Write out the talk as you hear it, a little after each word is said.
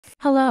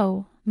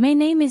Hello, my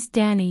name is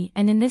Danny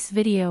and in this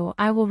video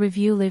I will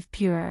review Liv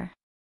Pure.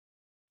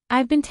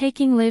 I've been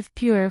taking Liv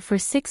Pure for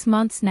 6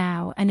 months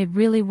now and it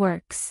really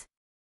works.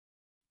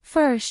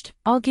 First,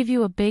 I'll give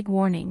you a big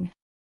warning.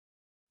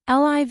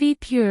 Liv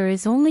Pure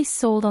is only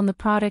sold on the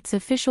product's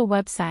official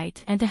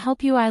website, and to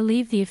help you I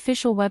leave the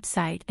official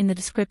website in the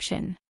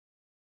description.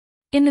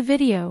 In the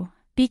video,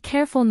 be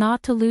careful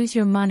not to lose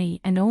your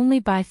money and only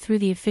buy through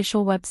the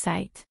official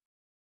website.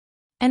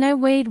 And I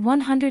weighed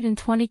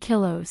 120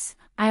 kilos,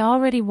 I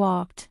already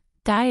walked,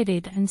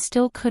 dieted and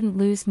still couldn't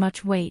lose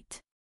much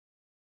weight.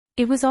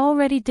 It was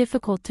already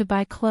difficult to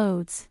buy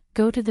clothes,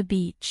 go to the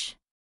beach.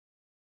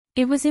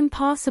 It was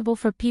impossible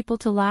for people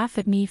to laugh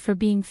at me for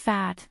being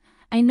fat.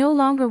 I no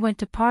longer went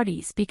to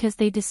parties because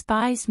they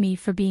despised me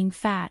for being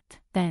fat,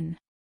 then.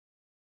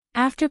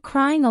 After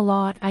crying a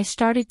lot I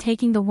started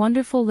taking the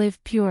wonderful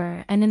Liv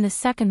Pure, and in the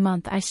 2nd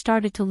month I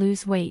started to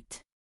lose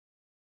weight.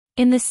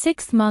 In the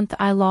 6th month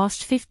I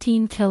lost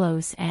 15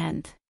 kilos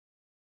and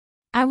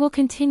I will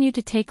continue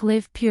to take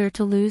Liv Pure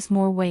to lose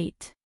more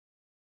weight.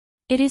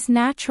 It is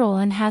natural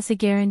and has a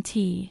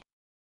guarantee.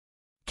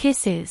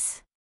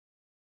 Kisses.